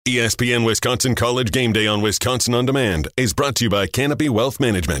ESPN Wisconsin College Game Day on Wisconsin On Demand is brought to you by Canopy Wealth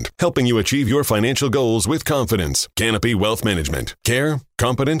Management, helping you achieve your financial goals with confidence. Canopy Wealth Management. Care,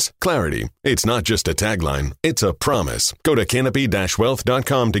 competence, clarity. It's not just a tagline, it's a promise. Go to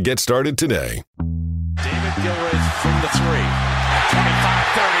canopy-wealth.com to get started today. David Gilreath from the 3. 25,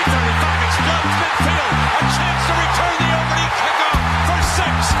 30, 35, explodes midfield. A chance to return the opening kickoff for 6.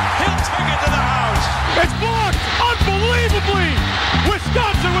 He'll take it to the house. It's blocked unbelievably.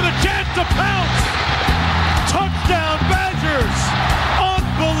 Wisconsin with a chance to pounce. Touchdown Badgers.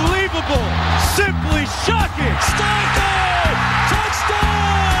 Unbelievable. Simply shocking. Stockton!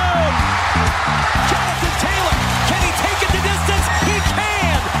 Touchdown! Jonathan Taylor. Can he take it the distance? He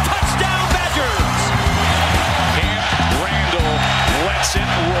can. Touchdown Badgers. Camp Randall lets it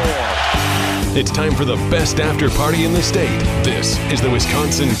roar. It's time for the best after party in the state. This is the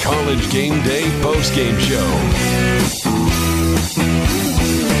Wisconsin College Game Day postgame show.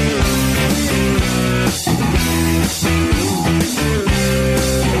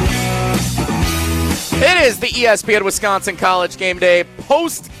 It is the ESPN Wisconsin College Game Day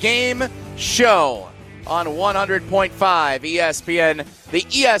post-game show on 100.5 ESPN, the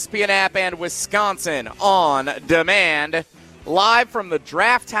ESPN app, and Wisconsin On Demand. Live from the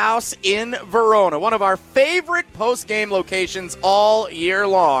Draft House in Verona, one of our favorite post-game locations all year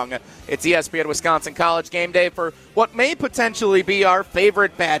long. It's ESPN Wisconsin College Game Day for what may potentially be our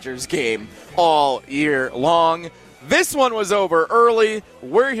favorite Badgers game all year long. This one was over early.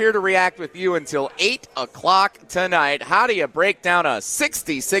 We're here to react with you until 8 o'clock tonight. How do you break down a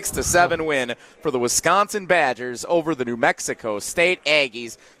 66-7 win for the Wisconsin Badgers over the New Mexico State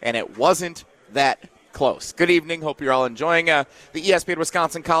Aggies? And it wasn't that close. Good evening. Hope you're all enjoying the ESPN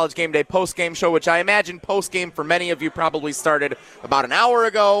Wisconsin College Game Day post-game show, which I imagine post-game for many of you probably started about an hour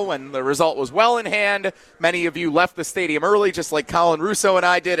ago when the result was well in hand. Many of you left the stadium early, just like Colin Russo and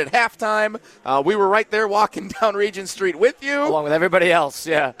I did at halftime. We were right there walking down Regent Street with you. Along with everybody else,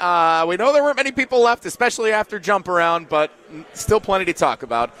 yeah. We know there weren't many people left, especially after jump around, but still plenty to talk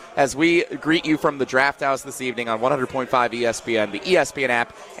about as we greet you from the Draft House this evening on 100.5 ESPN, the ESPN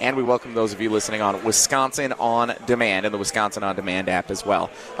app, and we welcome those of you listening on Wisconsin On Demand and the Wisconsin On Demand app as well.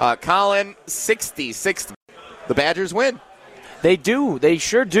 Colin, 66. The Badgers win. They do. They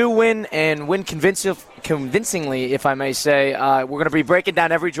sure do win, and win convincingly, if I may say. We're going to be breaking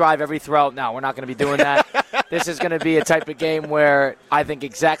down every drive, every throw. No, we're not going to be doing that. This is going to be a type of game where I think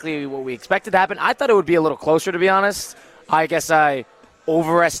exactly what we expected to happen. I thought it would be a little closer, to be honest. I guess I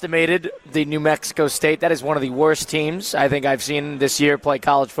overestimated the New Mexico State. That is one of the worst teams I think I've seen this year play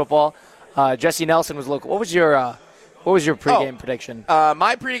college football. Jesse Nelson was local. What was your pregame prediction?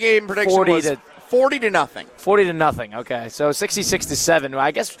 My pregame prediction was 40 to nothing. 40 to nothing. Okay, so 66-7.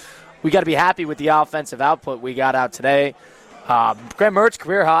 I guess we got to be happy with the offensive output we got out today. Graham Mertz,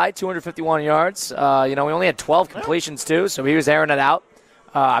 career high, 251 yards. We only had 12 completions too, so he was airing it out.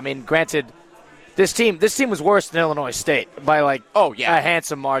 Granted, this team was worse than Illinois State by a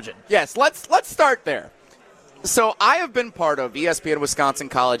handsome margin. Yes, let's start there. So I have been part of ESPN Wisconsin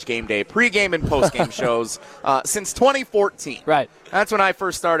College Game Day pregame and postgame shows since 2014. Right. That's when I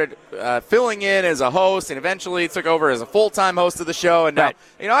first started filling in as a host and eventually took over as a full-time host of the show. And now,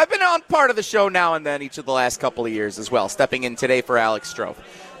 I've been on part of the show now and then each of the last couple of years as well, stepping in today for Alex Strofe.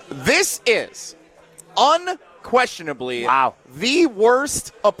 This is unquestionably the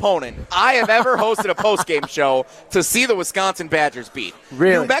worst opponent I have ever hosted a postgame show to see the Wisconsin Badgers beat.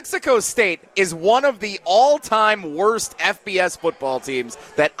 Really? New Mexico State is one of the all-time worst FBS football teams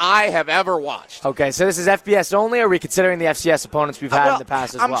that I have ever watched. Okay, so this is FBS only, or are we considering the FCS opponents we've had in the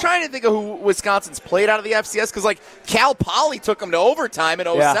past as well? I'm trying to think of who Wisconsin's played out of the FCS, because Cal Poly took them to overtime in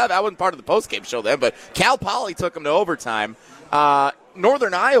 07. I wasn't part of the postgame show then, but Cal Poly took them to overtime.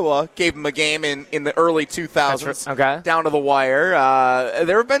 Northern Iowa gave them a game in the early 2000s, down to the wire.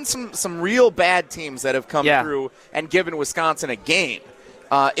 There have been some real bad teams that have come through and given Wisconsin a game.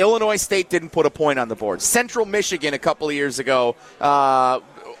 Illinois State didn't put a point on the board. Central Michigan a couple of years ago,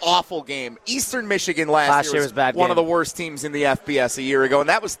 awful game. Eastern Michigan last year was bad one game. Of the worst teams in the FBS a year ago, and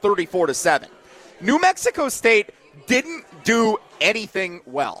that was 34-7. New Mexico State didn't do anything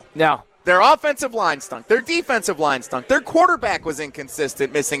well. No. Their offensive line stunk. Their defensive line stunk. Their quarterback was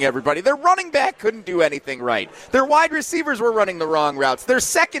inconsistent, missing everybody. Their running back couldn't do anything right. Their wide receivers were running the wrong routes. Their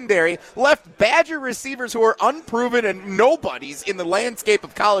secondary left Badger receivers who are unproven and nobodies in the landscape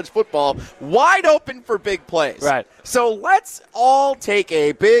of college football wide open for big plays. Right. So let's all take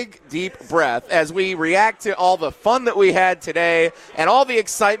a big, deep breath as we react to all the fun that we had today and all the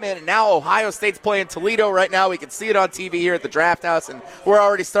excitement. And now Ohio State's playing Toledo right now. We can see it on TV here at the Draft House, and we're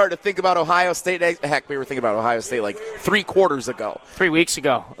already starting to think about about Ohio State. Heck, we were thinking about Ohio State like 3 quarters ago. 3 weeks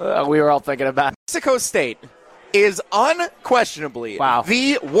ago, we were all thinking about Mexico State is unquestionably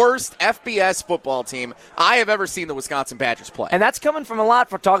the worst FBS football team I have ever seen the Wisconsin Badgers play. And that's coming from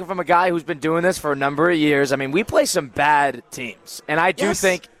talking from a guy who's been doing this for a number of years. I mean, we play some bad teams, and I do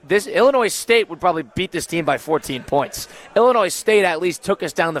think this Illinois State would probably beat this team by 14 points. Illinois State at least took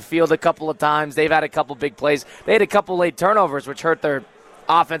us down the field a couple of times. They've had a couple big plays. They had a couple late turnovers, which hurt their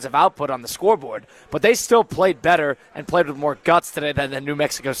offensive output on the scoreboard, but they still played better and played with more guts today than the New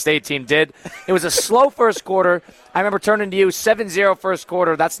Mexico State team did. It was a slow first quarter. I remember turning to you, 7-0 first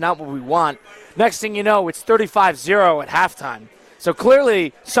quarter. That's not what we want. Next thing you know, it's 35-0 at halftime. So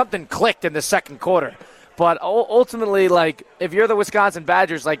clearly something clicked in the second quarter. But ultimately, like, if you're the Wisconsin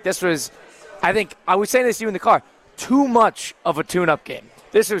Badgers, like, this was, I think, I was saying this to you in the car, too much of a tune-up game.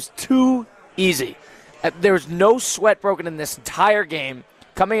 This was too easy. There was no sweat broken in this entire game.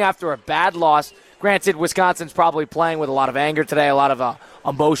 Coming after a bad loss. Granted, Wisconsin's probably playing with a lot of anger today, a lot of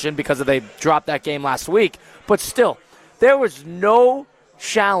emotion because they dropped that game last week. But still, there was no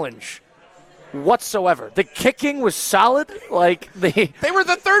challenge whatsoever. The kicking was solid. They were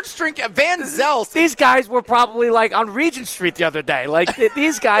the third string. Van Zels. These guys were probably like on Regent Street the other day.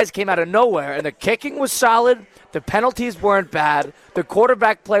 These guys came out of nowhere, and the kicking was solid. The penalties weren't bad. The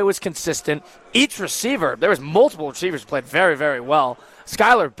quarterback play was consistent. Each receiver, there was multiple receivers who played very, very well.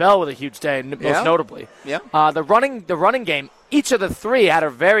 Skylar Bell with a huge day, most notably. Yeah. The running game, each of the three had a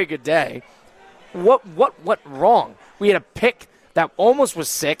very good day. What went wrong? We had a pick that almost was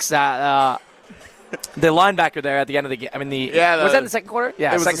 6. The linebacker there at the end of the game. I mean, was that in the second quarter?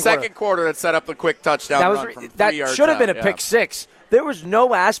 Yeah, it was the second quarter that set up the quick touchdown. That should have been a pick 6. There was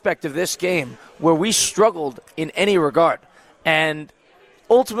no aspect of this game where we struggled in any regard. And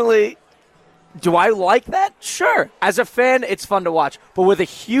ultimately, do I like that? Sure. As a fan, it's fun to watch. But with a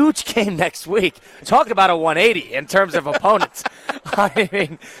huge game next week, talk about a 180 in terms of opponents. I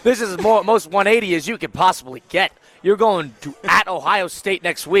mean, this is most 180 as you could possibly get. You're going at Ohio State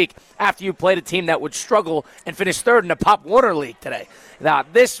next week after you played a team that would struggle and finish third in the Pop Warner League today. Now,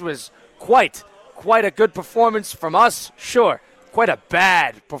 this was quite a good performance from us, sure. Quite a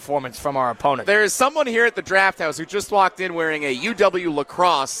bad performance from our opponent. There is someone here at the Draft House who just walked in wearing a UW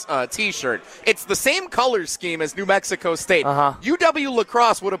Lacrosse T-shirt. It's the same color scheme as New Mexico State. UW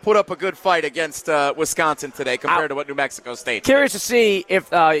Lacrosse would have put up a good fight against Wisconsin today compared to what New Mexico State did. Curious to see if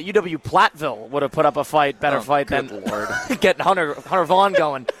UW Platteville would have put up a better fight than getting Hunter Vaughn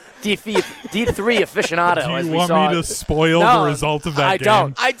going. D3 aficionado. Do you want me to spoil the result of that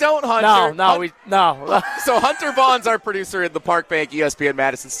game? I don't, Hunter. No. So Hunter Vaughn's our producer in the Park Bank ESPN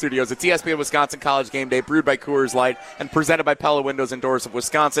Madison studios. It's ESPN Wisconsin College Game Day, brewed by Coors Light and presented by Pella Windows and Doors of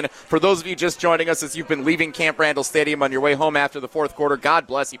Wisconsin. For those of you just joining us as you've been leaving Camp Randall Stadium on your way home after the fourth quarter, God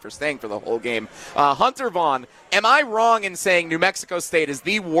bless you for staying for the whole game. Hunter Vaughn, am I wrong in saying New Mexico State is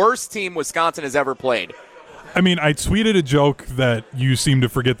the worst team Wisconsin has ever played? I mean, I tweeted a joke that you seem to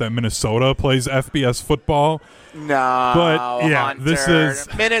forget that Minnesota plays FBS football. No, but yeah, Hunter. This is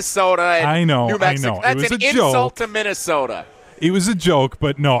Minnesota. And New Mexico. That's it was an insult to Minnesota. It was a joke,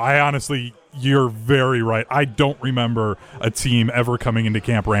 but no, I honestly, you're very right. I don't remember a team ever coming into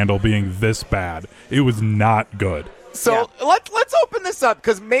Camp Randall being this bad. It was not good. So let's open this up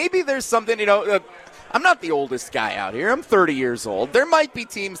because maybe there's something, I'm not the oldest guy out here. I'm 30 years old. There might be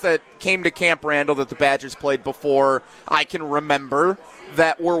teams that came to Camp Randall that the Badgers played before I can remember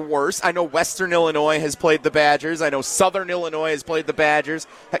that were worse. I know Western Illinois has played the Badgers. I know Southern Illinois has played the Badgers.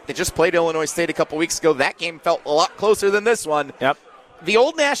 Heck, they just played Illinois State a couple weeks ago. That game felt a lot closer than this one. Yep. The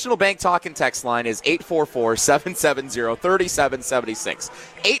Old National Bank talk-in text line is 844-770-3776.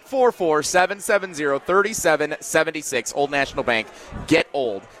 844-770-3776. Old National Bank, get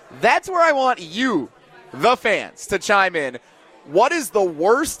old. That's where I want you, the fans, to chime in. What is the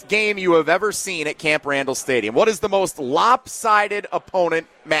worst game you have ever seen at Camp Randall Stadium? What is the most lopsided opponent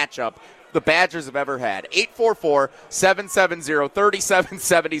matchup the Badgers have ever had?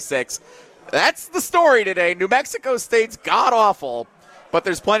 844-770-3776. That's the story today. New Mexico State's god-awful. But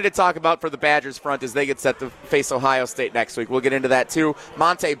there's plenty to talk about for the Badgers front as they get set to face Ohio State next week. We'll get into that too.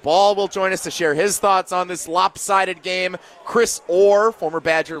 Montee Ball will join us to share his thoughts on this lopsided game. Chris Orr, former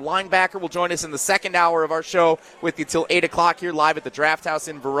Badger linebacker, will join us in the second hour of our show with you till 8 o'clock here live at the Draft House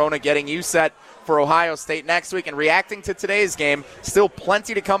in Verona, getting you set for Ohio State next week. And reacting to today's game, still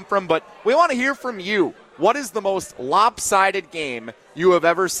plenty to come from, but we want to hear from you. What is the most lopsided game you have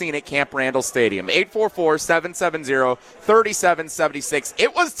ever seen at Camp Randall Stadium? 844-770-3776.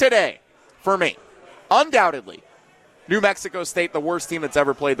 It was today, for me, undoubtedly, New Mexico State, the worst team that's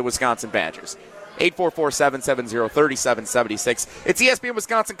ever played the Wisconsin Badgers. 844-770-3776. It's ESPN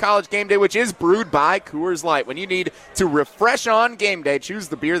Wisconsin College Game Day, which is brewed by Coors Light. When you need to refresh on game day, choose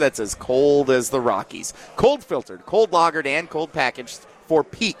the beer that's as cold as the Rockies. Cold filtered, cold lagered, and cold packaged for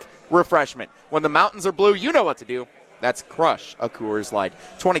peak refreshment. When the mountains are blue, you know what to do. That's crush a Coors Light.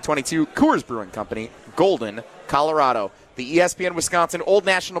 2022 Coors Brewing Company, Golden, Colorado. The ESPN Wisconsin Old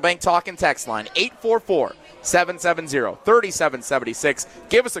National Bank talk and text line, 844-770-3776.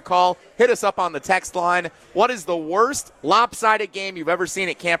 Give us a call. Hit us up on the text line. What is the worst lopsided game you've ever seen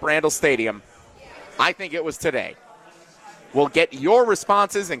at Camp Randall Stadium? I think it was today. We'll get your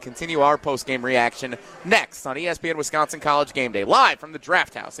responses and continue our post-game reaction next on ESPN Wisconsin College Game Day, live from the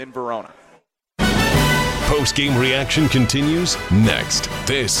Draft House in Verona. Post-game reaction continues next.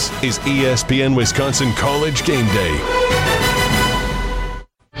 This is ESPN Wisconsin College Game Day.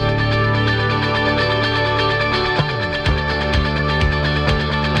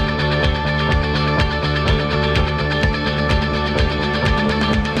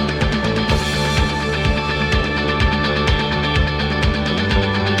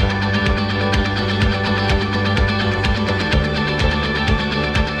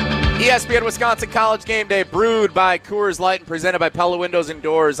 ESPN Wisconsin College Game Day, brewed by Coors Light and presented by Pella Windows and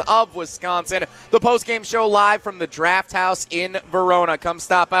Doors of Wisconsin. The post-game show live from the Draft House in Verona. Come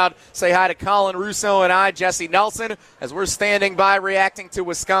stop out, say hi to Colin Russo and I, Jesse Nelson, as we're standing by reacting to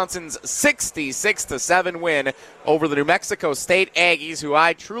Wisconsin's 66-7 win over the New Mexico State Aggies, who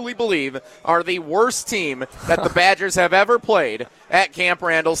I truly believe are the worst team that the Badgers have ever played at Camp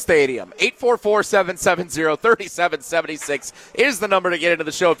Randall Stadium. 844-770-3776 is the number to get into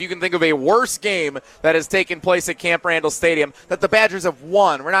the show. If you can think of a worse game that has taken place at Camp Randall Stadium that the Badgers have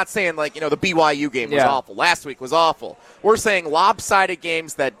won. We're not saying the BYU game was awful. Last week was awful. We're saying lopsided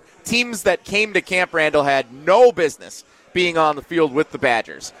games that teams that came to Camp Randall had no business being on the field with the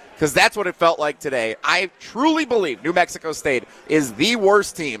Badgers, because that's what it felt like today. I truly believe New Mexico State is the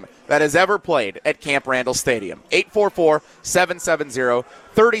worst team that has ever played at Camp Randall Stadium.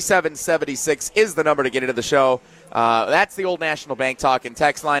 844-770-3776 is the number to get into the show. That's the Old National Bank talk and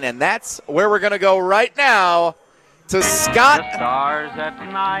text line, and that's where we're going to go right now to Scott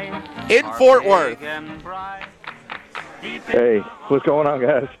in Fort Worth. Hey, what's going on,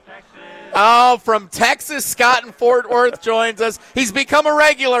 guys? Oh, from Texas, Scott in Fort Worth joins us. He's become a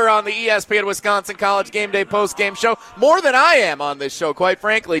regular on the ESPN Wisconsin College Game Day post-game show, more than I am on this show, quite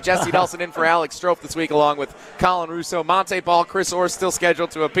frankly. Jesse Nelson in for Alex Strofe this week, along with Colin Russo. Montee Ball, Chris Orr still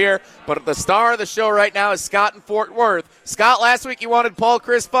scheduled to appear, but the star of the show right now is Scott in Fort Worth. Scott, last week you wanted Paul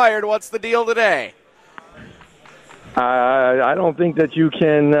Chris fired. What's the deal today? I don't think that you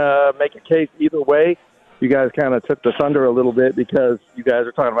can make a case either way. You guys kind of took the thunder a little bit because you guys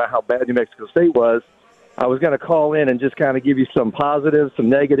are talking about how bad New Mexico State was. I was going to call in and just kind of give you some positives, some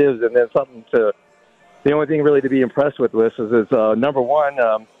negatives, and then something to – the only thing really to be impressed with this is number one,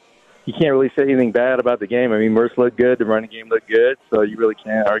 you can't really say anything bad about the game. I mean, Merce looked good. The running game looked good, so you really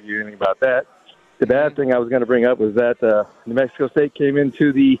can't argue anything about that. The bad thing I was going to bring up was that New Mexico State came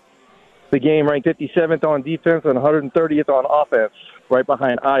into the game ranked 57th on defense and 130th on offense, right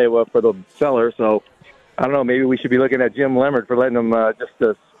behind Iowa for the seller. So, I don't know, maybe we should be looking at Jim Leonard for letting them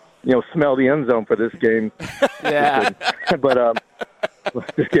smell the end zone for this game. Yeah. But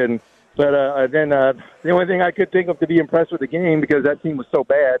just kidding. But then the only thing I could think of to be impressed with the game, because that team was so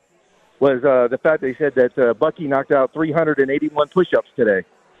bad, was the fact they said that Bucky knocked out 381 push-ups today.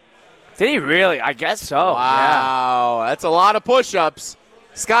 Did he really? I guess so. Wow, That's a lot of push-ups.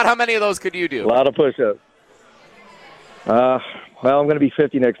 Scott, how many of those could you do? A lot of push-ups. Well, I'm going to be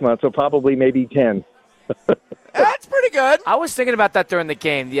 50 next month, so probably maybe 10. That's pretty good. I was thinking about that during the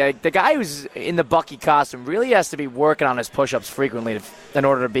game. The guy who's in the Bucky costume really has to be working on his push-ups frequently in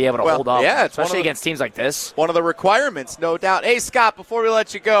order to be able to hold up, especially against teams like this. One of the requirements, no doubt. Hey, Scott, before we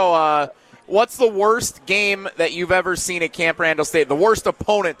let you go, what's the worst game that you've ever seen at Camp Randall State, the worst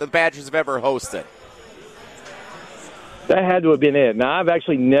opponent the Badgers have ever hosted? That had to have been it. Now, I've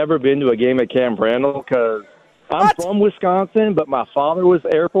actually never been to a game at Camp Randall because I'm from Wisconsin, but my father was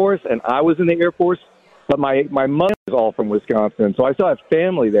Air Force, and I was in the Air Force. But my mother is all from Wisconsin, so I still have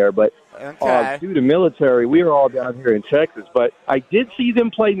family there. But due to military, we were all down here in Texas. But I did see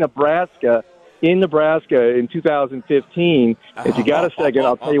them play Nebraska in 2015. If you got a second,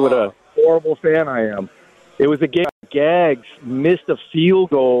 I'll tell you what a horrible fan I am. It was a game. Gags missed a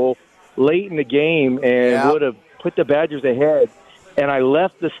field goal late in the game and would have put the Badgers ahead. And I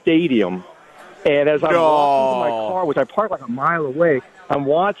left the stadium. And as I'm walking to my car, which I parked like a mile away, I'm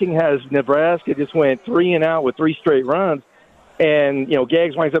watching as Nebraska just went 3-and-out with 3 straight runs. And,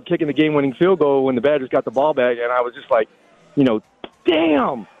 Gags winds up kicking the game-winning field goal when the Badgers got the ball back. And I was just like,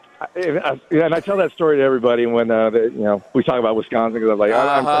 damn. And I tell that story to everybody when we talk about Wisconsin because I'm like,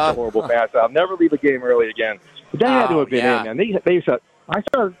 I'm such a horrible fan. So I'll never leave a game early again. But that had to have been in, man. They said,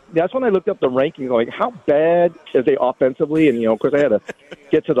 that's when I looked up the rankings, like how bad is they offensively, and of course I had to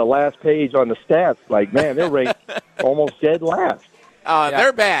get to the last page on the stats. Like, man, they're ranked almost dead last.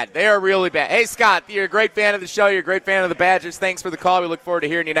 They're bad. They are really bad. Hey, Scott, you're a great fan of the show. You're a great fan of the Badgers. Thanks for the call. We look forward to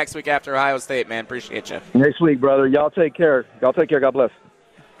hearing you next week after Ohio State, man. Appreciate you. Next week, brother. Y'all take care. God bless.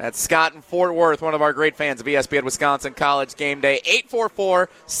 That's Scott in Fort Worth, one of our great fans of ESPN Wisconsin College Game Day.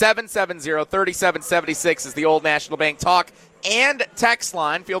 844-770-3776 is the Old National Bank talk and text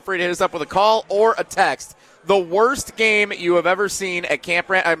line. Feel free to hit us up with a call or a text. The worst game you have ever seen at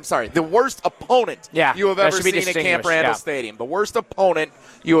the worst opponent you have ever seen at Camp Randall Stadium. The worst opponent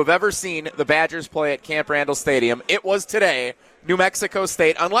you have ever seen the Badgers play at Camp Randall Stadium. It was today, New Mexico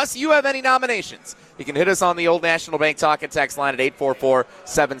State. Unless you have any nominations, you can hit us on the Old National Bank talk and text line at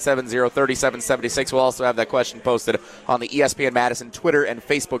 844-770-3776. We'll also have that question posted on the ESPN Madison Twitter and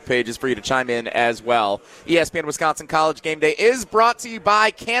Facebook pages for you to chime in as well. ESPN Wisconsin College Game Day is brought to you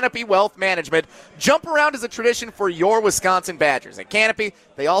by Canopy Wealth Management. Jump around is a tradition for your Wisconsin Badgers. At Canopy,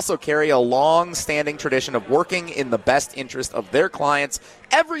 they also carry a long-standing tradition of working in the best interest of their clients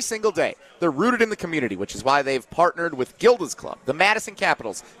every single day. They're rooted in the community, which is why they've partnered with Gilda's Club, the Madison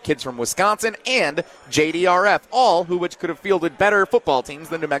Capitals, Kids from Wisconsin, and JDRF, all which could have fielded better football teams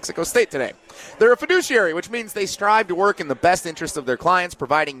than New Mexico State today. They're a fiduciary, which means they strive to work in the best interest of their clients,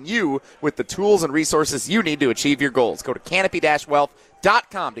 providing you with the tools and resources you need to achieve your goals. Go to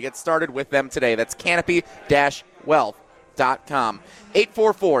canopy-wealth.com to get started with them today. That's canopy-wealth.com.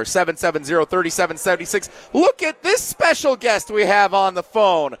 844-770-3776. Look at this special guest we have on the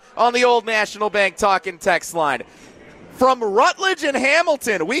phone on the Old National Bank talk and text line. From Rutledge and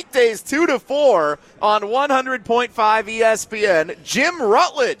Hamilton, weekdays 2 to 4 on 100.5 ESPN, Jim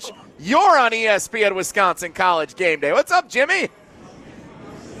Rutledge. You're on ESPN Wisconsin College Game Day. What's up, Jimmy?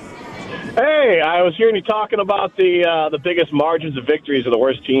 Hey, I was hearing you talking about the biggest margins of victories of the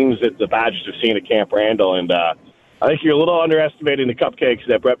worst teams that the Badgers have seen at Camp Randall, and I think you're a little underestimating the cupcakes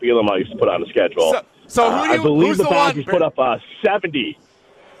that Brett Bielema used to put on the schedule. So I believe the Badgers put up 70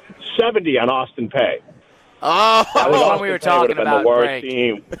 on Austin Pay. Oh, that was when we were talking about the worst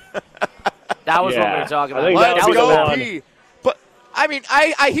team. That was what we were talking about. Let's go, P. But, I mean,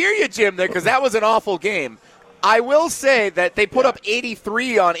 I hear you, Jim, there, because that was an awful game. I will say that they put up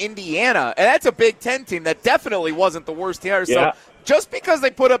 83 on Indiana, and that's a Big Ten team that definitely wasn't the worst here. So just because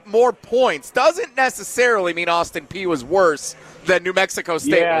they put up more points doesn't necessarily mean Austin P was worse than New Mexico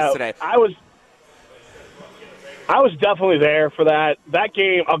State was today. I was definitely there for that. That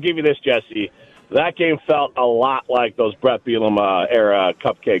game, I'll give you this, Jesse. That game felt a lot like those Brett Bielema era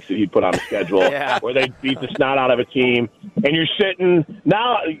cupcakes that he put on the schedule, where they beat the snot out of a team. And you're sitting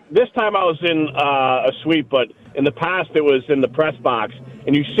now. This time I was in a suite, but in the past it was in the press box.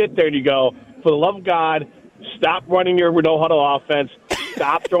 And you sit there and you go, for the love of God, stop running your no-huddle offense.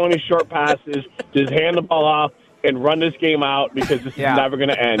 Stop throwing these short passes. Just hand the ball off and run this game out, because this is never going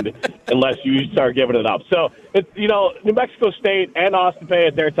to end unless you start giving it up. So, New Mexico State and Austin Pay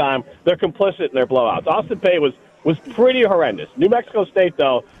at their time, they're complicit in their blowouts. Austin Pay was pretty horrendous. New Mexico State,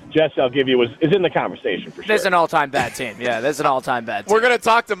 though, Jesse, I'll give you, is in the conversation for sure. There's an all-time bad team. Yeah, there's an all-time bad team. We're going to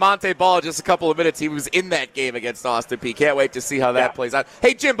talk to Montee Ball in just a couple of minutes. He was in that game against Austin P. Can't wait to see how that plays out.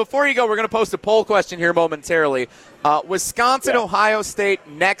 Hey, Jim, before you go, we're going to post a poll question here momentarily. Wisconsin, Ohio State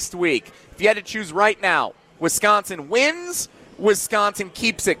next week. If you had to choose right now, Wisconsin wins, Wisconsin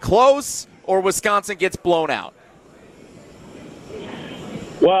keeps it close, or Wisconsin gets blown out?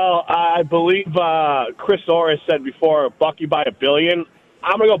 Well, I believe Chris Orr said before, Bucky by $1 billion.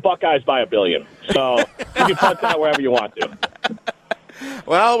 I'm going to go Buckeyes by $1 billion. So you can put that wherever you want to.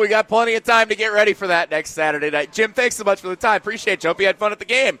 Well, we got plenty of time to get ready for that next Saturday night. Jim, thanks so much for the time. Appreciate you. Hope you had fun at the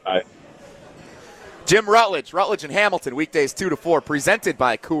game. All right. Jim Rutledge and Hamilton, weekdays 2 to 4, presented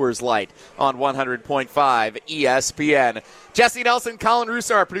by Coors Light on 100.5 ESPN. Jesse Nelson, Colin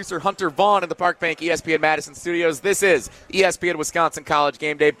Russo, our producer Hunter Vaughn in the Park Bank ESPN Madison studios. This is ESPN Wisconsin College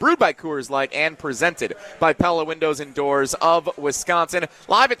Game Day, brewed by Coors Light and presented by Pella Windows and Doors of Wisconsin.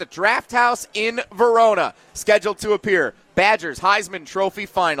 Live at the Draft House in Verona, scheduled to appear. Badgers Heisman Trophy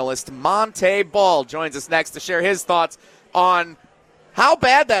finalist Montee Ball joins us next to share his thoughts on how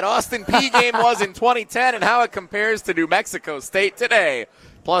bad that Austin P game was in 2010 and how it compares to New Mexico State today.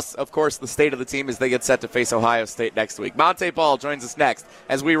 Plus, of course, the state of the team as they get set to face Ohio State next week. Montee Ball joins us next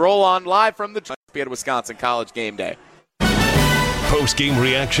as we roll on live from the ESPN Wisconsin College Game Day. Post-game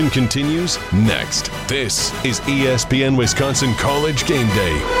reaction continues next. This is ESPN Wisconsin College Game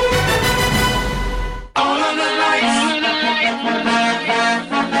Day. All of the lights.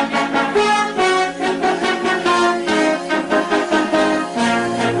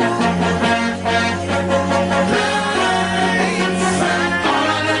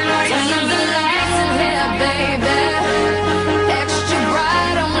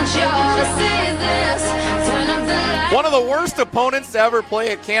 of the worst opponents to ever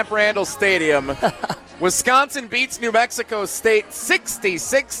play at Camp Randall Stadium. Wisconsin beats New Mexico State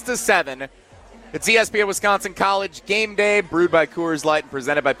 66-7. It's ESPN Wisconsin College Game Day, brewed by Coors Light and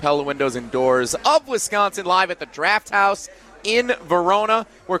presented by Pella Windows and Doors of Wisconsin, live at the Draft House in Verona,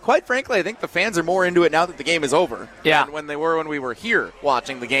 where, quite frankly, I think the fans are more into it now that the game is over than when they were when we were here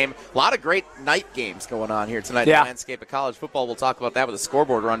watching the game. A lot of great night games going on here tonight in the landscape of college football. We'll talk about that with a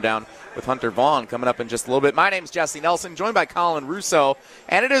scoreboard rundown with Hunter Vaughn coming up in just a little bit. My name's Jesse Nelson, joined by Colin Russo,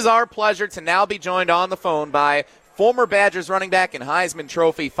 and it is our pleasure to now be joined on the phone by former Badgers running back and Heisman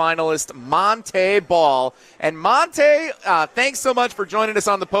Trophy finalist Montee Ball. And Montee, thanks so much for joining us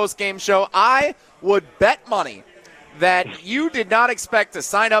on the post-game show. I would bet money that you did not expect to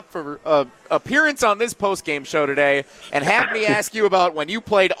sign up for appearance on this post-game show today and have me ask you about when you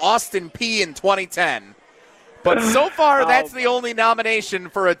played Austin Peay in 2010. But so far, that's the only nomination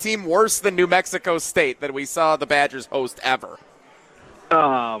for a team worse than New Mexico State that we saw the Badgers host ever.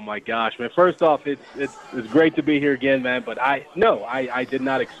 Oh, my gosh, man. First off, it's great to be here again, man, but I did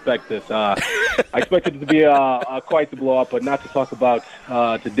not expect this. I expected it to be quite the blow-up, but not to talk about,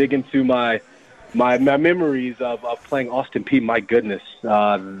 to dig into my memories of playing Austin Peay. My goodness.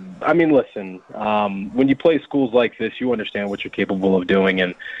 I mean, listen, when you play schools like this, you understand what you're capable of doing,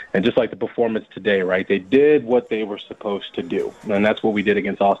 and just like the performance today, right? They did what they were supposed to do, and that's what we did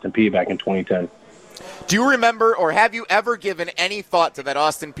against Austin Peay back in 2010. Do you remember, or have you ever given any thought to that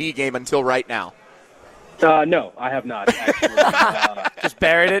Austin Peay game until right now? No, I have not, actually. Just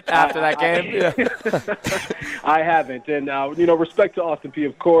buried it after that game? I haven't. And, respect to Austin Peay,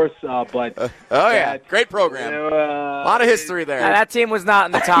 of course, but... great program. A lot of history there. That team was not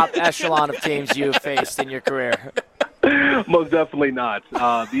in the top echelon of teams you've faced in your career. Most definitely not.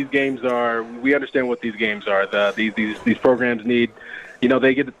 These games are... We understand what these games are. These programs need...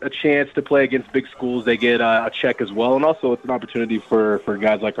 they get a chance to play against big schools. They get a check as well. And also it's an opportunity for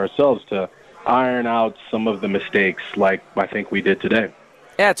guys like ourselves to iron out some of the mistakes like I think we did today.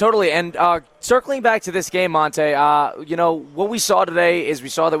 Yeah, totally. And circling back to this game, Montee, what we saw today is we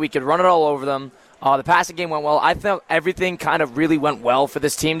saw that we could run it all over them. The passing game went well. I felt everything kind of really went well for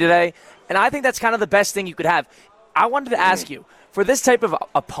this team today. And I think that's kind of the best thing you could have. I wanted to ask you, for this type of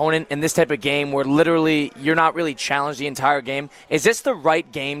opponent in this type of game where literally you're not really challenged the entire game, is this the right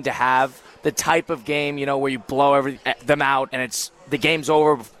game to have? The type of game, where you blow them out and the game's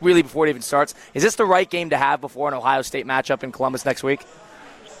over really before it even starts? Is this the right game to have before an Ohio State matchup in Columbus next week?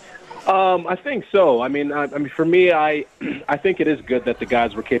 I think so. I mean, for me, I think it is good that the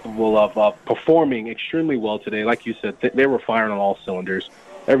guys were capable of performing extremely well today. Like you said, they were firing on all cylinders.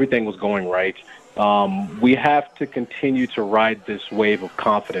 Everything was going right. We have to continue to ride this wave of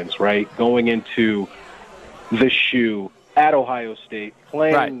confidence, right? Going into the shoe at Ohio State,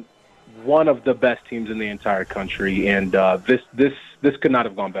 playing one of the best teams in the entire country, and this could not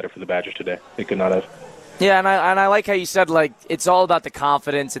have gone better for the Badgers today. It could not have. Yeah, and I like how you said, it's all about the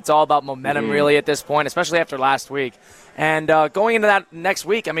confidence. It's all about momentum, really, at this point, especially after last week. And going into that next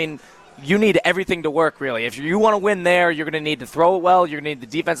week, I mean, you need everything to work, really. If you want to win there, you're going to need to throw it well. You're going to need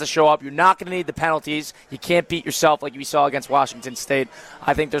the defense to show up. You're not going to need the penalties. You can't beat yourself like we saw against Washington State.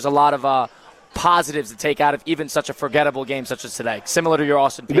 I think there's a lot of positives to take out of even such a forgettable game such as today, similar to your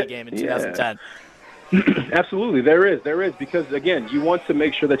Austin Peay game in 2010. Absolutely, there is, because, again, you want to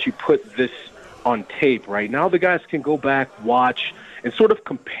make sure that you put this on tape, right? Now the guys can go back, watch, and sort of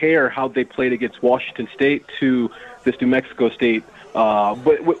compare how they played against Washington State to this New Mexico State.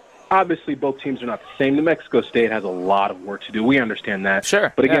 But obviously, both teams are not the same. New Mexico State has a lot of work to do. We understand that.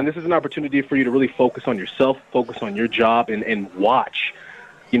 Sure. But, again, this is an opportunity for you to really focus on yourself, focus on your job, and watch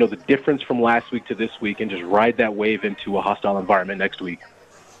the difference from last week to this week, and just ride that wave into a hostile environment next week.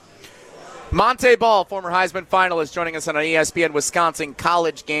 Montee Ball, former Heisman finalist, joining us on an ESPN Wisconsin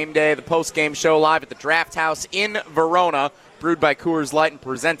College Game Day, the post-game show live at the Draft House in Verona, brewed by Coors Light and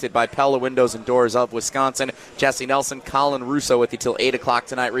presented by Pella Windows and Doors of Wisconsin. Jesse Nelson, Colin Russo with you till 8 o'clock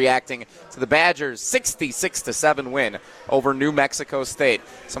tonight, reacting to the Badgers' 66-7 win over New Mexico State.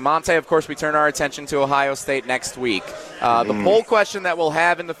 So, Montee, of course, we turn our attention to Ohio State next week. The poll question that we'll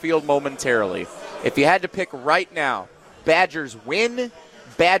have in the field momentarily, if you had to pick right now, Badgers win,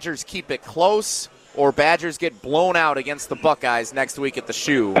 Badgers keep it close, or Badgers get blown out against the Buckeyes next week at the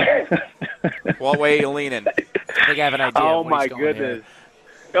Shoe, what way are you leaning? I think I have an idea. Oh, my goodness.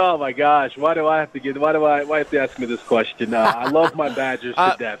 Oh, my gosh. Why do I have to ask me this question? I love my Badgers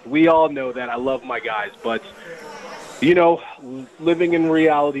to death. We all know that. I love my guys. But, living in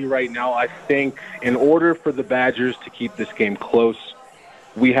reality right now, I think in order for the Badgers to keep this game close,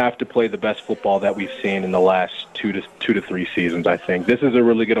 we have to play the best football that we've seen in the last two to three seasons, I think. This is a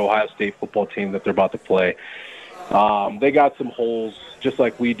really good Ohio State football team that they're about to play. They got some holes just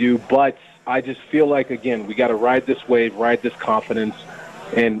like we do, but I just feel like, again, we got to ride this wave, ride this confidence,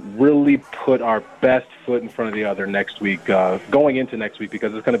 and really put our best foot in front of the other next week, going into next week,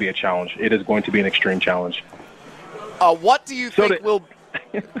 because it's going to be a challenge. It is going to be an extreme challenge. What do you think will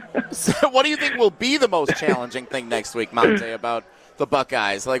what do you think will be the most challenging thing next week, Montee, about the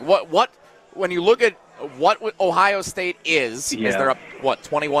Buckeyes? Like what when you look at what Ohio State is they're up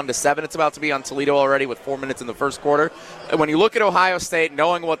 21-7? It's about to be on Toledo already with 4 minutes in the first quarter. And when you look at Ohio State,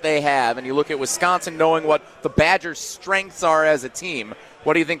 knowing what they have, and you look at Wisconsin, knowing what the Badgers' strengths are as a team,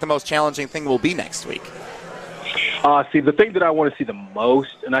 what do you think the most challenging thing will be next week? The thing that I want to see the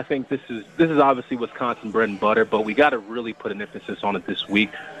most, and I think this is obviously Wisconsin bread and butter, but we got to really put an emphasis on it this week.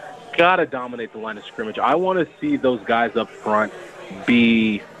 Got to dominate the line of scrimmage. I want to see those guys up front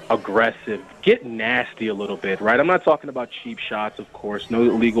be aggressive, get nasty a little bit, right? I'm not talking about cheap shots, of course, no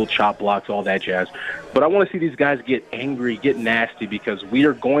illegal chop blocks, all that jazz. But I want to see these guys get angry, get nasty, because we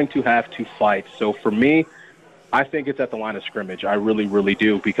are going to have to fight. So for me, I think it's at the line of scrimmage. I really, really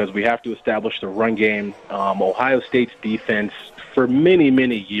do, because we have to establish the run game. Ohio State's defense, for many,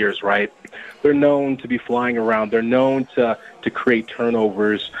 many years, right, they're known to be flying around. They're known to create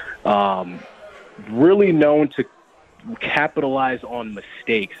turnovers, really known to capitalize on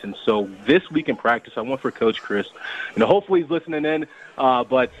mistakes. And so this week in practice, I want for Coach Chris, hopefully he's listening in,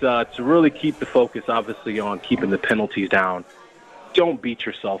 but to really keep the focus, obviously, on keeping the penalties down. Don't beat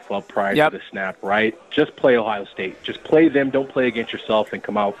yourself up prior to the snap, right? Just play Ohio State. Just play them. Don't play against yourself and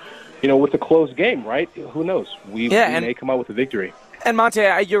come out, with a close game, right? Who knows? We may come out with a victory. And,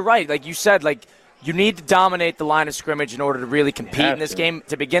 Montee, you're right. Like you said, you need to dominate the line of scrimmage in order to really compete in this game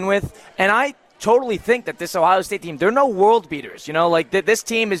to begin with. And I totally think that this Ohio State team, they're no world beaters. This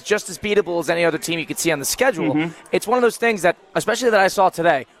team is just as beatable as any other team you could see on the schedule. Mm-hmm. It's one of those things that, especially that I saw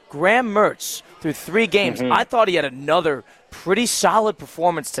today, Graham Mertz, through 3 games, I thought he had another pretty solid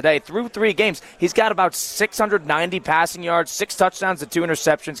performance today. Through 3 games, he's got about 690 passing yards, 6 touchdowns and 2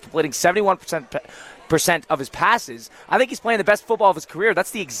 interceptions, completing 71% of his passes. I think he's playing the best football of his career.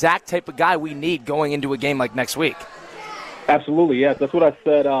 That's the exact type of guy we need going into a game like next week. Absolutely, yes. That's what I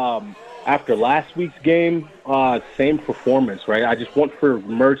said after last week's game. Same performance, right? I just want for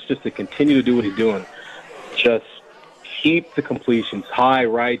Mertz just to continue to do what he's doing. Just keep the completions high,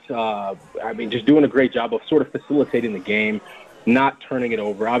 right? Just doing a great job of sort of facilitating the game, not turning it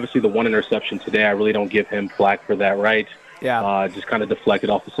over. Obviously, the 1 interception today, I really don't give him flack for that, right? Yeah. Just kind of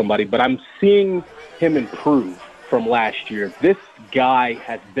deflected off of somebody. But I'm seeing him improve from last year. This guy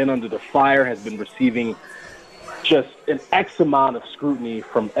has been under the fire, has been receiving just an X amount of scrutiny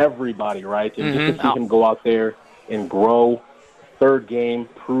from everybody, right? And just to see him go out there and grow, 3rd game,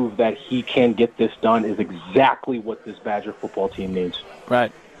 prove that he can get this done is exactly what this Badger football team needs.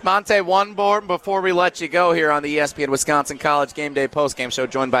 Right. Montee, one more before we let you go here on the ESPN Wisconsin College Game Day postgame show,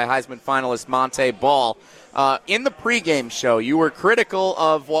 joined by Heisman finalist Montee Ball. In the pregame show, you were critical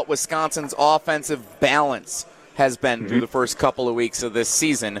of what Wisconsin's offensive balance has been through the first couple of weeks of this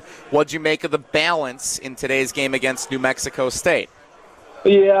season. What'd you make of the balance in today's game against New Mexico State?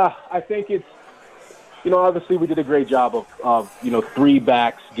 Yeah, I think it's, obviously we did a great job of 3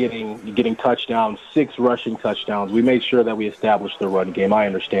 backs getting touchdowns, 6 rushing touchdowns. We made sure that we established the run game. I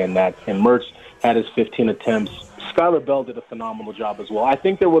understand that. And Mertz had his 15 attempts. Skylar Bell did a phenomenal job as well. I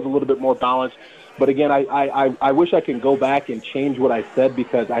think there was a little bit more balance. But again, I wish I can go back and change what I said,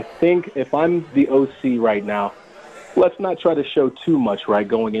 because I think if I'm the OC right now, let's not try to show too much, right,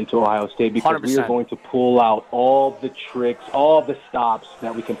 going into Ohio State, because 100%. We are going to pull out all the tricks, all the stops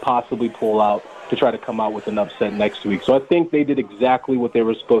that we can possibly pull out to try to come out with an upset next week. So I think they did exactly what they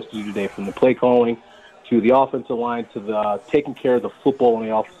were supposed to do today, from the play calling to the offensive line to the taking care of the football on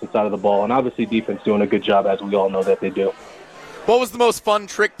the offensive side of the ball. And obviously defense doing a good job, as we all know that they do. What was the most fun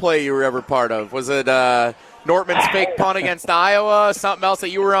trick play you were ever part of? Was it Nortman's fake punt against Iowa, something else that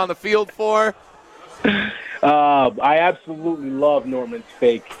you were on the field for? I absolutely love Norman's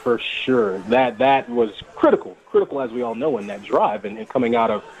fake for sure. That was critical as we all know, in that drive and coming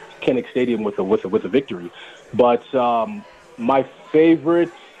out of Kinnick Stadium with a victory. But my favorite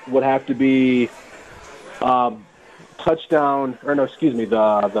would have to be the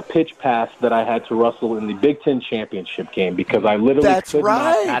pitch pass that I had to Russell in the Big Ten championship game, because I literally That's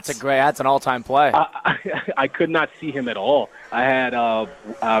an all-time play. I could not see him at all. I had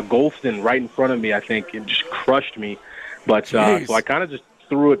Golston right in front of me, I think, and just crushed me. But so I kind of just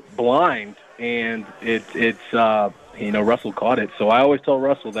threw it blind, and Russell caught it. So I always tell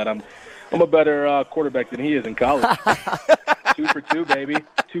Russell that I'm a better quarterback than he is in college. 2 for 2, baby.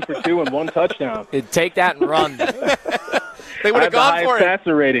 2 for 2 and 1 touchdown. Take that and run. They would have gone for it.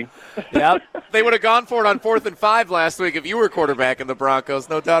 Passer rating. Yep. They would have gone for it on 4th and 5 last week if you were quarterback in the Broncos.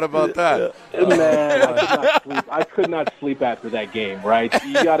 No doubt about that. Man, I could not sleep after that game, right?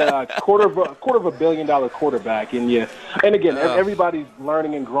 You got a quarter of $1 billion quarterback, and again, everybody's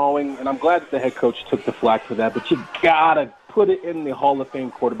learning and growing, and I'm glad that the head coach took the flack for that, but you got to put it in the Hall of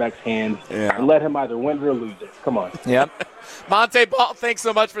Fame quarterback's hands and let him either win it or lose it. Come on. Yep. Montee Ball, thanks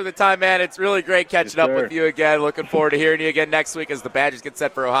so much for the time, man. It's really great catching up with you again. Looking forward to hearing you again next week as the Badgers get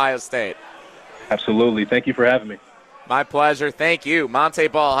set for Ohio State. Absolutely. Thank you for having me. My pleasure. Thank you. Montee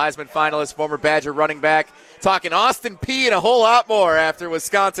Ball, Heisman finalist, former Badger running back, talking Austin Peay and a whole lot more after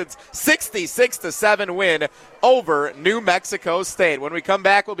Wisconsin's 66-7 win over New Mexico State. When we come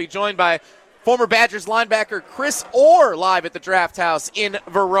back, we'll be joined by former Badgers linebacker Chris Orr live at the Draft House in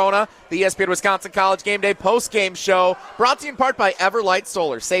Verona. The ESPN Wisconsin College Game Day post-game show brought to you in part by Everlight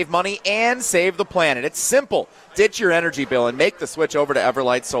Solar. Save money and save the planet. It's simple. Ditch your energy bill and make the switch over to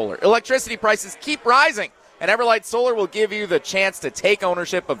Everlight Solar. Electricity prices keep rising, and Everlight Solar will give you the chance to take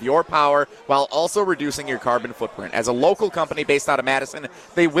ownership of your power while also reducing your carbon footprint. As a local company based out of Madison,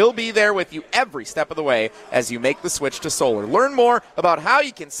 they will be there with you every step of the way as you make the switch to solar. Learn more about how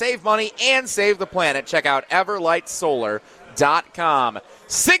you can save money and save the planet. Check out everlightsolar.com.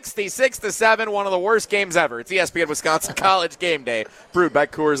 66-7, one of the worst games ever. It's ESPN Wisconsin College Game Day, brewed by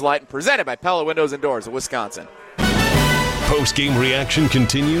Coors Light and presented by Pella Windows and Doors of Wisconsin. Post-game reaction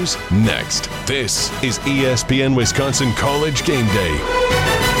continues next. This is ESPN Wisconsin College Game Day.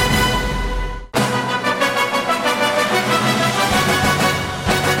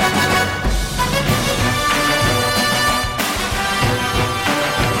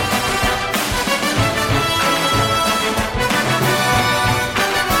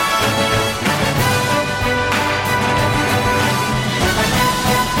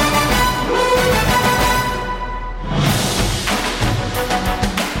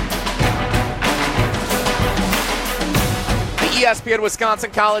 ESPN Wisconsin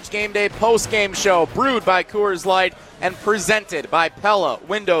College Game Day post-game show, brewed by Coors Light and presented by Pella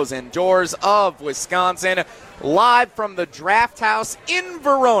Windows and Doors of Wisconsin. Live from the Draft House in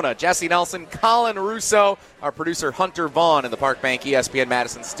Verona, Jesse Nelson, Colin Russo, our producer Hunter Vaughn in the Park Bank ESPN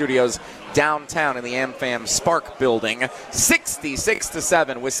Madison studios downtown in the AmFam Spark building.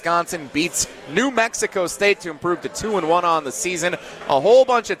 66-7, Wisconsin beats New Mexico State to improve to 2-1 on the season. A whole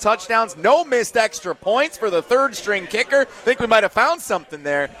bunch of touchdowns, no missed extra points for the third-string kicker. Think we might have found something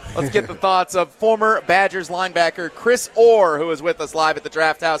there. Let's get the thoughts of former Badgers linebacker Chris Orr, who is with us live at the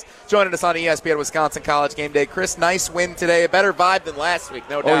Draft House, joining us on ESPN Wisconsin College Game Day. Chris, nice win today. A better vibe than last week,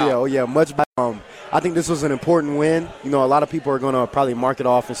 no doubt. Oh, yeah, much better. I think this was an important win. You know, a lot of people are going to probably mark it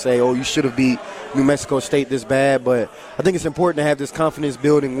off and say, oh, you should have beat New Mexico State this bad. But I think it's important to have this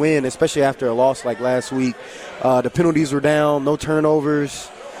confidence-building win, especially after a loss like last week. The penalties were down, no turnovers.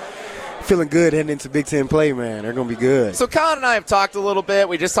 Feeling good heading into Big Ten play, man. They're going to be good. So Colin and I have talked a little bit.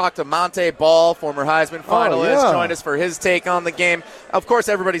 We just talked to Montee Ball, former Heisman finalist, joined us for his take on the game. Of course,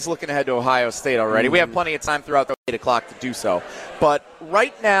 everybody's looking ahead to Ohio State already. We have plenty of time throughout the 8 o'clock to do so. But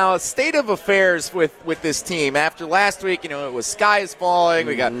right now, state of affairs with this team. After last week, it was sky is falling.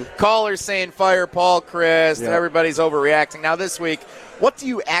 We got callers saying fire Paul Chryst, and everybody's overreacting. Now this week, what do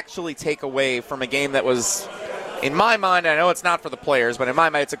you actually take away from a game that was, in my mind, I know it's not for the players, but in my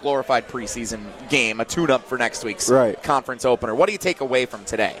mind, it's a glorified preseason game, a tune-up for next week's conference opener. What do you take away from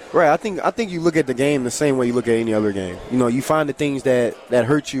today? Right. I think you look at the game the same way you look at any other game. You find the things that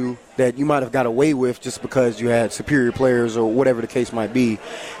hurt you that you might have got away with just because you had superior players or whatever the case might be.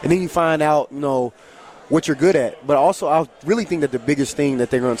 And then you find out, what you're good at. But also, I really think that the biggest thing that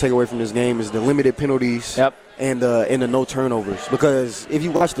they're going to take away from this game is the limited penalties and the no turnovers. Because if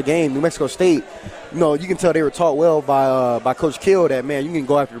you watch the game, New Mexico State, you can tell they were taught well by Coach Kill that, man, you can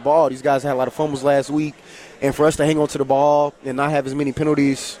go after the ball. These guys had a lot of fumbles last week. And for us to hang on to the ball and not have as many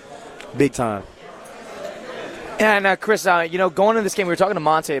penalties, big time. And, Chris, going into this game, we were talking to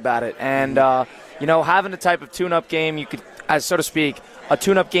Montee about it. And, having a type of tune-up game, you could, as so to speak, a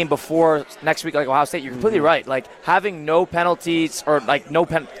tune-up game before next week like Ohio State, you're completely right. Like, having no penalties or, no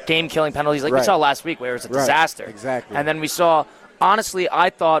game-killing penalties like we saw last week where it was a disaster. Exactly. And then we saw, honestly, I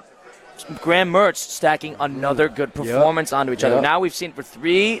thought Graham Mertz stacking another good performance onto each other. Now we've seen for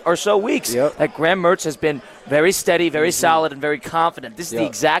 3 or so weeks that Graham Mertz has been very steady, very solid, and very confident. This is the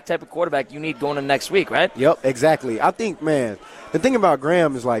exact type of quarterback you need going into next week, right? Yep, exactly. I think, man, the thing about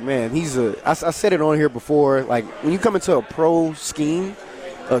Graham is, I said it on here before, when you come into a pro scheme,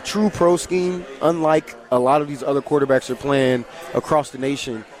 a true pro scheme, unlike a lot of these other quarterbacks are playing across the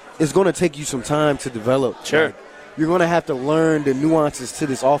nation, it's going to take you some time to develop. Sure. you're going to have to learn the nuances to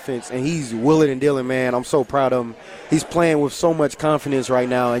this offense, and he's willing and dealing, man. I'm so proud of him. He's playing with so much confidence right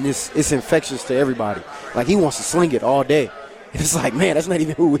now, and it's infectious to everybody. Like, he wants to sling it all day. It's like, man, that's not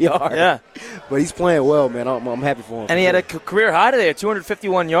even who we are. Yeah. But he's playing well, man. I'm happy for him. And he had a career high today at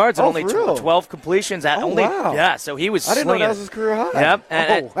 251 yards and only for real? 12 completions. Wow. Yeah, so he was I didn't slinging know that was his career high.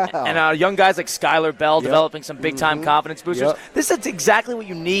 Yep. Wow. And young guys like Skylar Bell developing some big-time confidence boosters. Yep. This is exactly what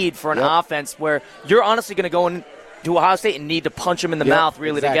you need for an offense where you're honestly going to go in to Ohio State and need to punch him in the mouth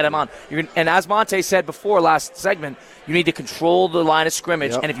really to get him on. And as Montee said before last segment, you need to control the line of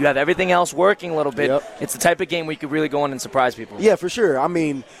scrimmage. And if you have everything else working a little bit, it's the type of game where you could really go in and surprise people. Yeah, for sure. I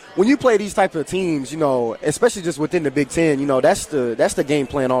mean, when you play these type of teams, especially just within the Big Ten, that's the game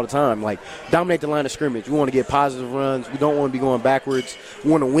plan all the time. Like, dominate the line of scrimmage. We want to get positive runs. We don't want to be going backwards.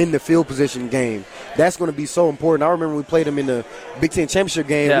 We want to win the field position game. That's going to be so important. I remember we played them in the Big Ten championship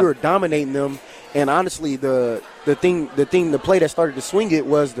game. We were dominating them. And honestly, the play that started to swing it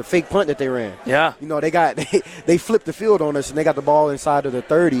was the fake punt that they ran. Yeah. They flipped the field on us, and they got the ball inside of the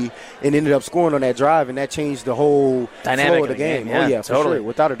 30 and ended up scoring on that drive, and that changed the whole dynamic flow of the game. Yeah, oh, yeah, totally. for sure,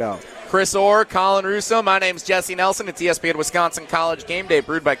 without a doubt. Chris Orr, Colin Russo. My name's Jesse Nelson. It's ESPN Wisconsin College Game Day,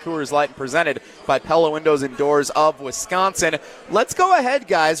 brewed by Coors Light and presented by Pella Windows and Doors of Wisconsin. Let's go ahead,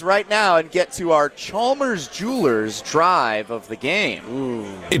 guys, right now and get to our Chalmers Jewelers drive of the game.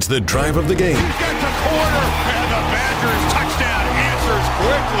 It's the drive of the game. He's got the corner, and the Badgers touchdown answers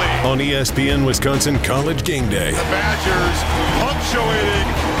quickly. On ESPN Wisconsin College Game Day. The Badgers punctuating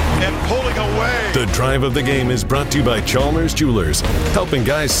and pulling away. The drive of the game is brought to you by Chalmers Jewelers, helping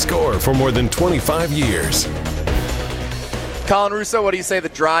guys score for more than 25 years. Colin Russo, what do you say the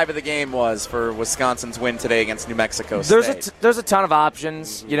drive of the game was for Wisconsin's win today against New Mexico State? There's a ton of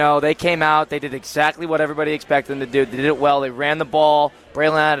options. They came out. They did exactly what everybody expected them to do. They did it well. They ran the ball.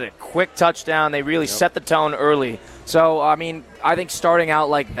 Braylon had a quick touchdown. They really set the tone early. So, I think starting out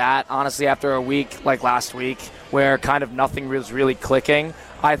like that, honestly, after a week like last week where kind of nothing was really clicking,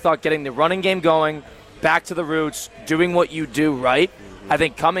 I thought getting the running game going, back to the roots, doing what you do right. I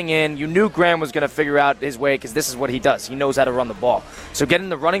think coming in, you knew Graham was going to figure out his way because this is what he does. He knows how to run the ball. So getting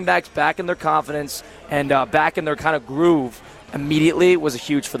the running backs back in their confidence and back in their kind of groove immediately was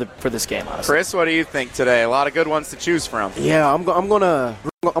huge for this game, honestly. Chris, what do you think today? A lot of good ones to choose from. Yeah, I'm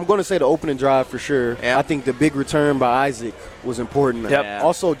gonna say the opening drive for sure. Yeah. I think the big return by Isaac was important. Yep. Yeah.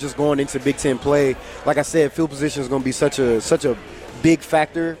 Also, just going into Big Ten play, like I said, field position is going to be such a big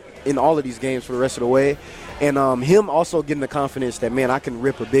factor in all of these games for the rest of the way. And him also getting the confidence that, man, I can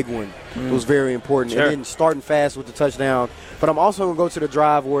rip a big one was very important. Sure. And then starting fast with the touchdown. But I'm also going to go to the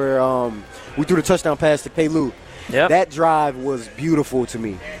drive where we threw the touchdown pass to Paylu. Yep. That drive was beautiful to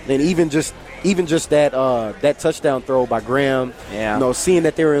me. And even just that touchdown throw by Graham, seeing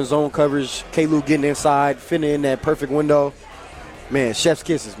that they were in zone coverage, Paylu getting inside, fitting in that perfect window. Man, chef's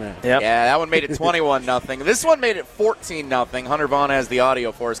kisses, man. Yep. Yeah, that one made it 21-0. This one made it 14-0. Hunter Vaughn has the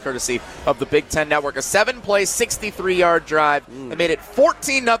audio for us, courtesy of the Big Ten Network. A 7-play, 63-yard drive that made it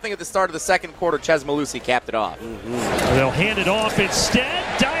 14-0 at the start of the second quarter. Ches Malusi capped it off. They'll hand it off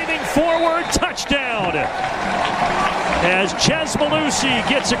instead. Diving forward, touchdown. As Ches Malusi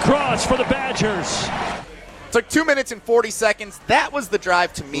gets across for the Badgers. Took 2 minutes and 40 seconds. That was the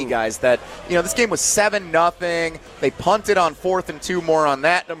drive to me, guys, that, this game was 7-0. They punted on 4th and 2, more on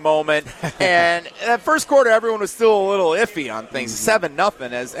that in a moment. And that first quarter, everyone was still a little iffy on things.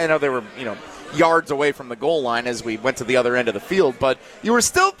 7-0, as I know they were, yards away from the goal line as we went to the other end of the field. But you were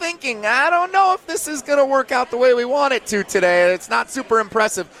still thinking, I don't know if this is going to work out the way we want it to today. It's not super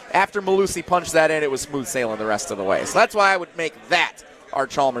impressive. After Malusi punched that in, it was smooth sailing the rest of the way. So that's why I would make that our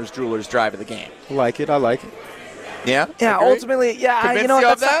Chalmers Jewelers drive of the game. I like it. Yeah? Yeah, Agree? ultimately, yeah. Convinced You know you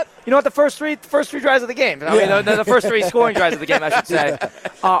what? of that? The first three drives of the game. The first three scoring drives of the game, I should say.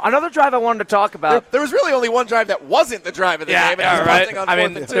 Another drive I wanted to talk about. There was really only one drive that wasn't the drive of the game. And it was punting on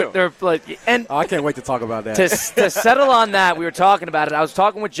 4th and 2. They're like, and I can't wait to talk about that. to settle on that, we were talking about it. I was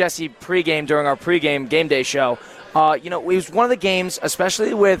talking with Jesse pregame during our pregame game day show. It was one of the games,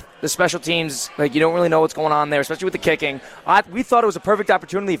 especially with the special teams, like you don't really know what's going on there, especially with the kicking. We thought it was a perfect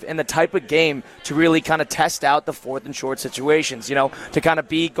opportunity in the type of game to really kind of test out the 4th and short situations, to kind of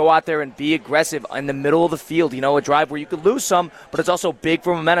go out there and be aggressive in the middle of the field, a drive where you could lose some, but it's also big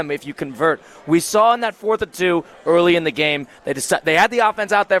for momentum if you convert. We saw in that 4th and 2 early in the game, they had the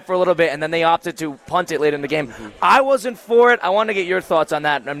offense out there for a little bit, and then they opted to punt it late in the game. Mm-hmm. I wasn't for it. I wanted to get your thoughts on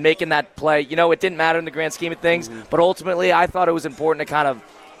that and making that play. It didn't matter in the grand scheme of things. Mm-hmm. But ultimately, I thought it was important to kind of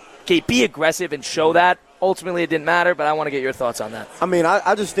be aggressive and show that. Ultimately, it didn't matter, but I want to get your thoughts on that.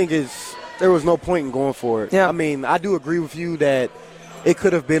 I just think there was no point in going for it. Yeah. I do agree with you that it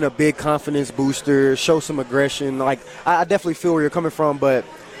could have been a big confidence booster, show some aggression. Like, I definitely feel where you're coming from, but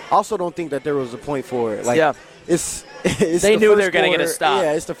I also don't think that there was a point for it. Like, it's they knew they were going to get a stop.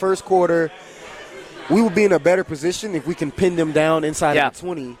 Yeah, it's the first quarter. We would be in a better position if we can pin them down inside of the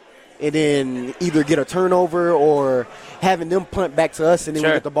 20 and then either get a turnover or having them punt back to us and then we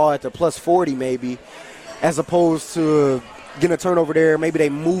get the ball at the plus 40 maybe, as opposed to getting a turnover there. Maybe they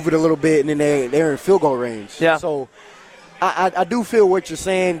move it a little bit and then they're in field goal range. Yeah. So I do feel what you're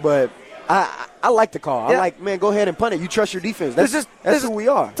saying, but I like the call. I like, man, go ahead and punt it. You trust your defense. That's who we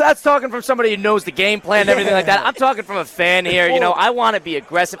are. That's talking from somebody who knows the game plan and everything like that. I'm talking from a fan here. You know, I want to be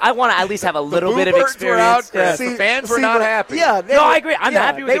aggressive. I want to at least have a little bit of experience. The fans were not happy. Yeah, I agree. I'm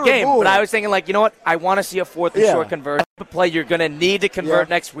happy with the game. But I was thinking, like, you know what? I want to see a fourth and short conversion. A play you're going to need to convert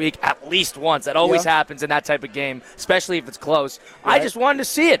next week at least once. That always happens in that type of game, especially if it's close. I just wanted to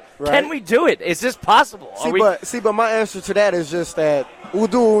see it. Can we do it? Is this possible? But my answer to that is just that we'll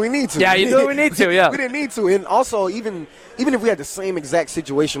do what we need to. Yeah, you do what we need to, We didn't need to. And also, even if we had the same exact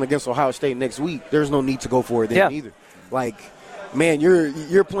situation against Ohio State next week, there's no need to go for it then either. Like, man,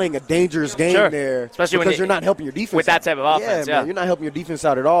 you're playing a dangerous game there, especially because you're not helping your defense with that type of offense. Man, you're not helping your defense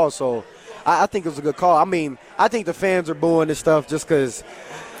out at all. So I think it was a good call. I mean, I think the fans are booing this stuff just because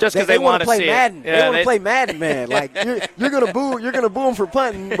they want to play see Madden. It. They want to play Madden, man. Like, you're gonna boo them for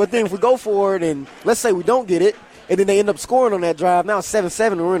punting, but then if we go for it and let's say we don't get it, and then they end up scoring on that drive. Now it's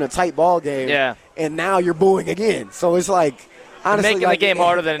 7-7, and we're in a tight ball game. Yeah. And now you're booing again. So it's like, honestly, making the game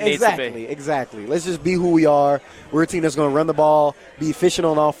harder than it needs to be. Exactly. Let's just be who we are. We're a team that's going to run the ball, be efficient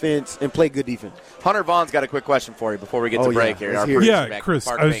on offense, and play good defense. Hunter Vaughn's got a quick question for you before we get to break here. Chris,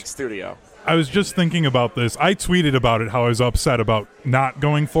 Studio. I was just thinking about this. I tweeted about it, how I was upset about not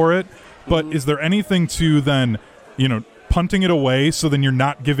going for it. But is there anything to then, punting it away so then you're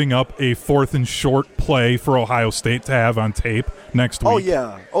not giving up a fourth and short play for Ohio State to have on tape next week?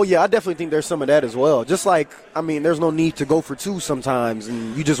 Oh, yeah. I definitely think there's some of that as well. Just like, I mean, there's no need to go for two sometimes,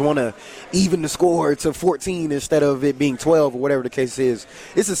 and you just want to even the score to 14 instead of it being 12 or whatever the case is.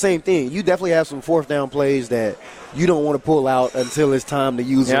 It's the same thing. You definitely have some fourth down plays that you don't want to pull out until it's time to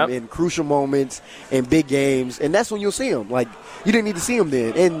use them in crucial moments and big games, and that's when you'll see them. Like, you didn't need to see them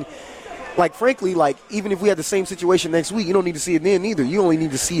then. And like, frankly, like, even if we had the same situation next week, you don't need to see it then either. You only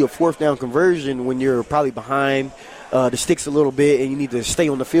need to see a fourth down conversion when you're probably behind the sticks a little bit and you need to stay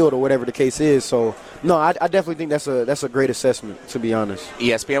on the field or whatever the case is. So, no, I definitely think that's a great assessment, to be honest.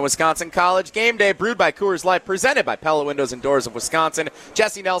 ESPN Wisconsin College Game Day, brewed by Coors Light, presented by Pella Windows and Doors of Wisconsin.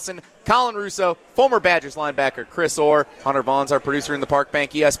 Jesse Nelson, Colin Russo, former Badgers linebacker Chris Orr, Hunter Vaughn's our producer in the Park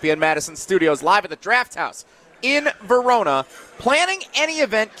Bank ESPN Madison Studios, live at the Draft House in Verona. Planning any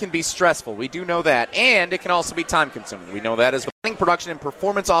event can be stressful. We do know that. And it can also be time-consuming. We know that as well. Planning, production, and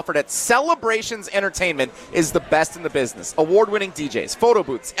performance offered at Celebrations Entertainment is the best in the business. Award-winning DJs, photo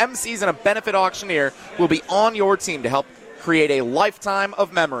booths, MCs, and a benefit auctioneer will be on your team to help create a lifetime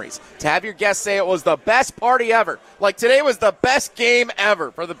of memories. To have your guests say it was the best party ever, like today was the best game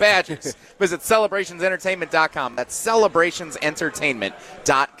ever for the Badgers, visit celebrationsentertainment.com. That's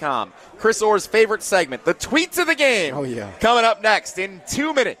celebrationsentertainment.com. Chris Orr's favorite segment, the tweets of the game. Oh, yeah. Coming up next in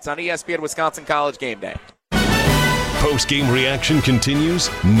 2 minutes on ESPN Wisconsin College Game Day. Post-game reaction continues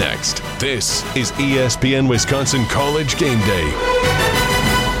next. This is ESPN Wisconsin College Game Day.